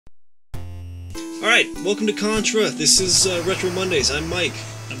Alright, welcome to Contra. This is Retro Mondays. I'm Mike.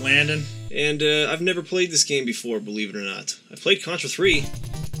 I'm Landon. And I've never played this game before, believe it or not. I've played Contra 3,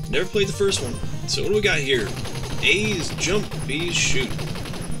 never played the first one. So what do we got here? A is jump, B is shoot.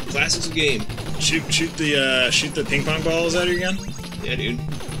 Classics of game. Shoot the ping pong balls out of your gun? Yeah, dude.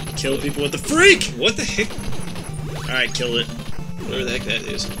 Kill people with the freak! What the heck? Alright, kill it. Whatever the heck that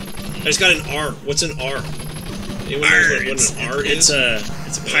is. I just got an R. What's an R? Anyone knows what an R is?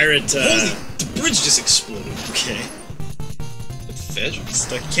 It's a pirate, Holy! The bridge just exploded. Okay. What the fetch?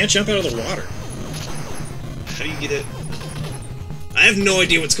 It's like you can't jump out of the water. How do you get it? I have no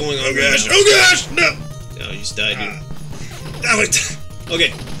idea what's going on. Oh gosh! Right now. Oh gosh! No! No, you just died, dude.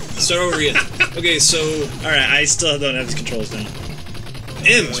 Okay, start over again. Okay, so... Alright, I still don't have these controls down.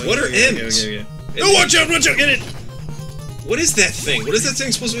 M's! What are M's? Okay. Oh, watch out! Watch out! Get it! What is that thing? What is that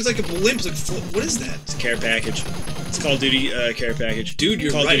thing supposed to be? It's like a blimp. Like, what is that? It's a care package. It's Call of Duty care package. Dude,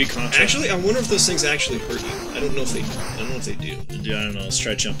 you're Call right. of Duty Contra. Actually, I wonder if those things actually hurt you. I don't know if they do. Dude, I don't know. Let's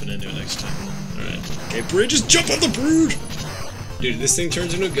try jumping into it next time. Alright. Okay, bridges, jump on the brood! Dude, this thing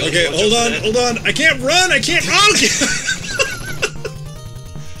turns into a gun. Okay, hold on. I can't run! I can't run!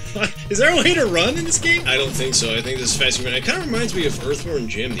 Is there a way to run in this game? I don't think so. I think this is faster. It kind of reminds me of Earthworm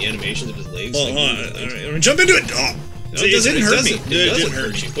Jim, the animations of his legs. Well, hold on. I'm gonna jump into it! Oh. No, it didn't hurt me. It doesn't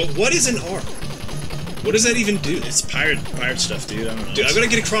hurt you. But what is an R? What does that even do? It's pirate stuff, dude. I don't know. Dude, I've got to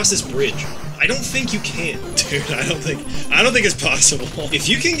get across this bridge. I don't think you can. Dude, I don't think it's possible. If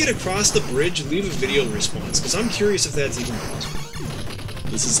you can get across the bridge, leave a video response, because I'm curious if that's even possible.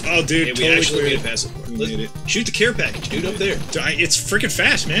 This is... Oh, dude, hey, we totally actually cleared made it past it. We made it. Shoot the care package, dude, up there. Dude, it's freaking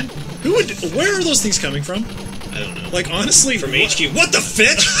fast, man. Who would... Where are those things coming from? I don't know. Like, honestly... From HQ. What the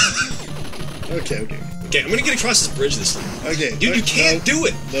fetch? Okay. Okay, I'm gonna get across this bridge this time. Okay. Dude, you can't do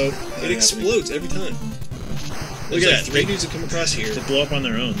it! Nope. It explodes every time. Look There's at like that. 3 dudes that come across here. They blow up on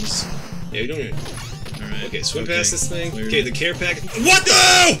their own. Yeah, you don't even... Alright. Okay, swim past this thing. Clear. Okay, the care package... What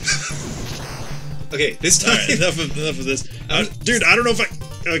the? Okay, this time... Alright, enough of this. Dude, I don't know if I...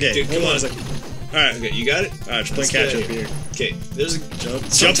 Okay, dude, hold come on a second. Alright. Okay, you got it? Alright, just play catch up here. Okay, there's a... Jump.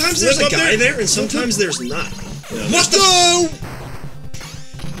 Sometimes there's a guy there, and sometimes there's not. No, What the...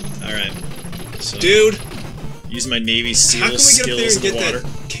 Alright. So, Dude! use my Navy SEAL How can we get up there skills and in the get water.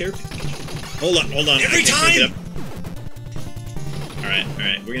 that care package? Hold on. Every time!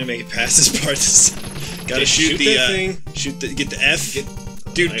 Alright, we're gonna make it past this part. Gotta Okay, shoot the that thing. Get the F.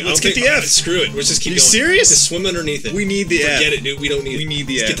 Dude, let's get the F. Screw it. Let's just keep Are you going. serious? Just swim underneath it. We need the F. Forget it, dude. We don't need it. We need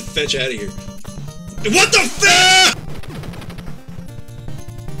the Let's F. get the fetch out of here. What the fuck?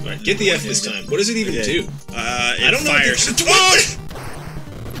 Alright, get the F this time. What does it even do? I don't know. Fires. What?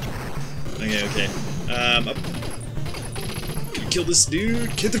 Okay. Gonna kill this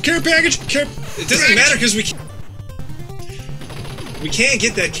dude. Get the care package. It doesn't matter because we can't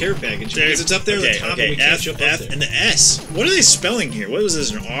get that care package because it's up there on the top and we can't jump up there. And the S. What are they spelling here? What was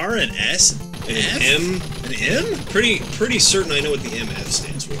this? An R, an S, And F? an M. An M? Pretty certain I know what the MF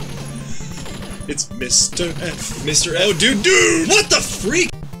stands for. It's Mr. F. Mr. F. Oh, dude! What the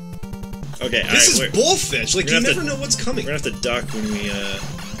freak? Okay, This is bullfetch. Like, you never know what's coming. We're gonna have to duck when we,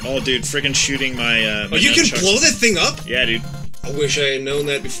 Oh, dude, friggin' shooting my, Oh, you can blow that thing up? Yeah, dude. I wish I had known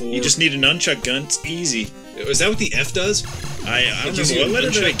that before. You just need a nunchuck gun. It's easy. Is that what the F does? I don't know. What letter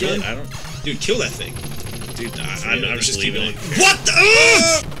did I get? I don't... Dude, kill that thing. Dude, I'm just leaving it. What the...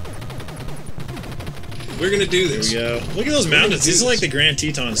 We're gonna do this. There we go. Look at those mountains. These are like the Grand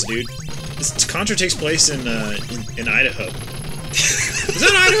Tetons, dude. This Contra takes place in Idaho. Is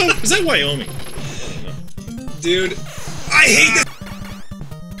that Idaho? Is that Wyoming? I don't know. Dude, I hate this.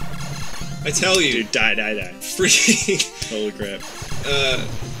 I tell you. Dude, die. Freaking... Holy crap.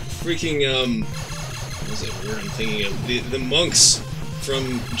 Freaking, what was that word I'm thinking of? The monks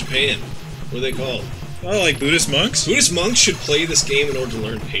from Japan. What are they called? Oh, like Buddhist monks? Buddhist monks should play this game in order to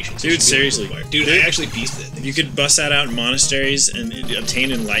learn patience. Dude, seriously. Dude, I actually beast that thing. You could bust that out in monasteries and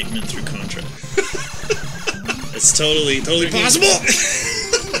obtain enlightenment through Contra. It's totally possible!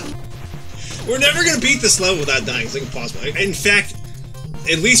 We're never gonna beat this level without dying. It's impossible. In fact,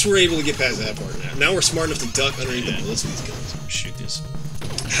 at least we're able to get past that part now. Now we're smart enough to duck underneath the bullets of these guns. Shoot this.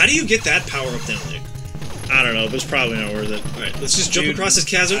 How do you get that power up down there? I don't know, but it's probably not worth it. Alright, let's just jump across this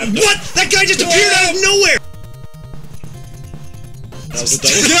chasm. What? That guy just appeared out of nowhere! That was a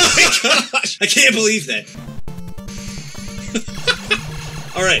double. Oh my gosh! I can't believe that.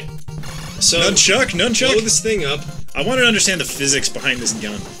 Alright. So, Nunchuck. blow this thing up. I want to understand the physics behind this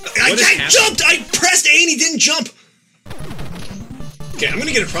gun. I jumped! I pressed A and he didn't jump! Okay, I'm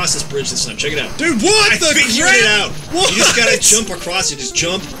gonna get across this bridge this time. Check it out. Dude, what the figured crap? it out. What? You just gotta jump across it. Just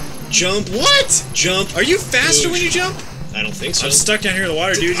jump, jump. What? Jump. Are you faster when you jump? I don't think so. I'm stuck down here in the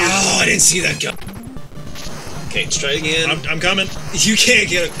water, dude. Oh, I didn't see that guy. Okay, let's try again. I'm coming. You can't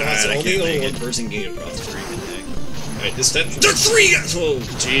get across. I Only can't make one it. person can get across the freaking thing. Alright, this time. There are 3 guys! Whoa.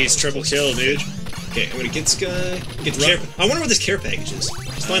 Jeez, triple kill, dude. Okay, I'm gonna get this guy. Get the care. I wonder what this care package is.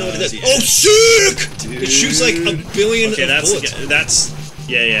 Let's find out what it is. Yeah. Oh, sick! Dude. It shoots like a billion Okay, of bullets. that's...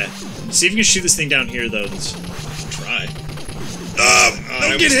 Yeah. See if you can shoot this thing down here, though. Let's try.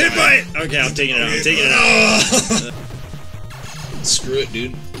 Don't get hit by it! Okay, I'm taking it out. I'm taking it out. Screw it,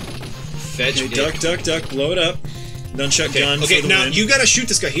 dude. Fetch it. Duck, blow it up. Nunchuck gun Okay, for the now win. you gotta shoot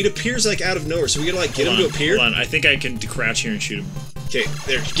this guy. He appears like out of nowhere, so we gotta like get him to appear. Hold on, I think I can crouch here and shoot him. Okay,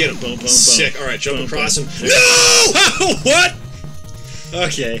 there, get him. Boom, boom, boom. Sick. All right, jump Boom, across boom. him. There. No! What?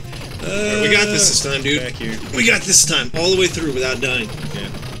 Okay. Alright, we got this time, dude. Back here. We got this time, all the way through without dying. Okay.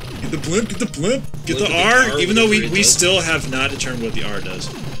 Get the blimp, get the blimp, get Blimp the with R, the R, even though whatever it we does. still have not determined what the R does.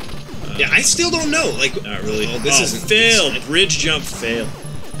 Yeah, I still don't know. Like, Not really. Oh, this isn't fail. this- Bridge jump, fail.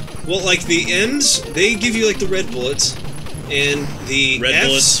 Well, like the ends, they give you like the red bullets, and the Red Fs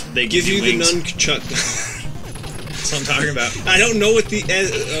bullets, they give you wings. the nunchuck. That's what I'm talking about. I don't know what the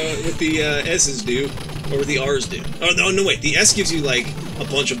S's do, or what the R's do. Oh no, wait. The S gives you like a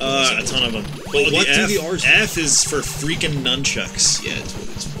bunch of bullets. A ton of them. But what do the R's do? F is for freaking nunchucks. Yeah, that's what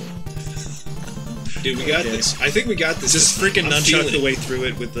it's for. Dude, we got this. I think we got this. Just this freaking time. I'm nunchuck feeling the it. way through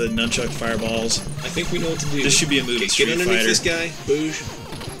it with the nunchuck fireballs. I think we know what to do. This should be a move in Okay, Street get underneath Fighter. this guy. Boosh.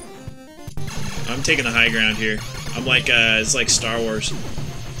 I'm taking the high ground here. I'm like, it's like Star Wars.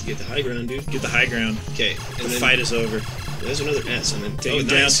 Get the high ground, dude. Get the high ground. Okay, The and then fight is over. there's another S, and then Take him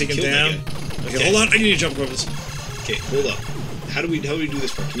down, nice. take him Killed that down. guy. Okay, hold on. I need to jump over this. Okay, hold up. How do we do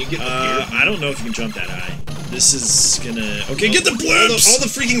this part? Can you get up here? I don't know if you can jump that high. This is gonna... Okay, Oh, get the blimps! All the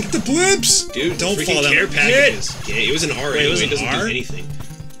freaking the blimps! dude, Don't freaking fall down. care packages. Yeah, it was an R. Wait, it was anyway, an doesn't R? do anything.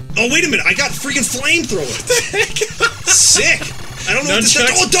 Oh wait a minute! I got freaking flamethrower. What the heck? Sick. I don't know what this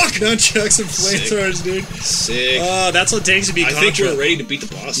does. Oh, duck! Nunchucks and Sick. flamethrowers, dude. Sick. Oh, that's what it takes to beat I Contra. think we're ready to beat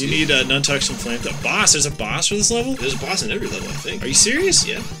the boss. You dude. need nunchucks and flamethrowers. Boss? There's a boss for this level? There's a boss in every level, I think. Are you serious?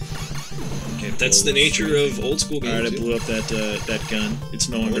 Yeah. Okay, That's the nature of old school games. Alright, I dude. blew up that gun. It's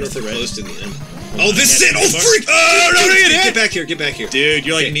no I longer wonder if we're threat. close to the end. Hold Oh, on, this is I it! can't Oh, do freak! Oh, no, Get back here! Get back here! Dude,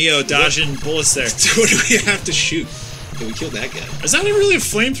 you're like Okay. Neo dodging bullets there. What do we have to shoot? Okay, we killed that guy. Is that really a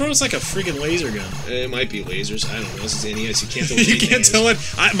flamethrower? It's like a freaking laser gun. It might be lasers. I don't know. This is NES. You can't tell. You can't tell it.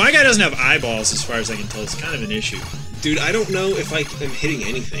 My guy doesn't have eyeballs, as far as I can tell. It's kind of an issue. Dude, I don't know if I am hitting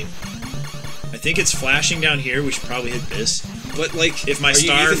anything. I think it's flashing down here. We should probably hit this. But like, If my are you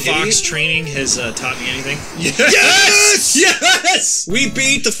Star even hitting Fox it? training has taught me anything. Yes! Yes! We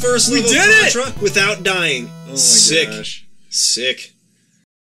beat the first We level did of it! Contra without dying. Oh my Sick. gosh. Sick.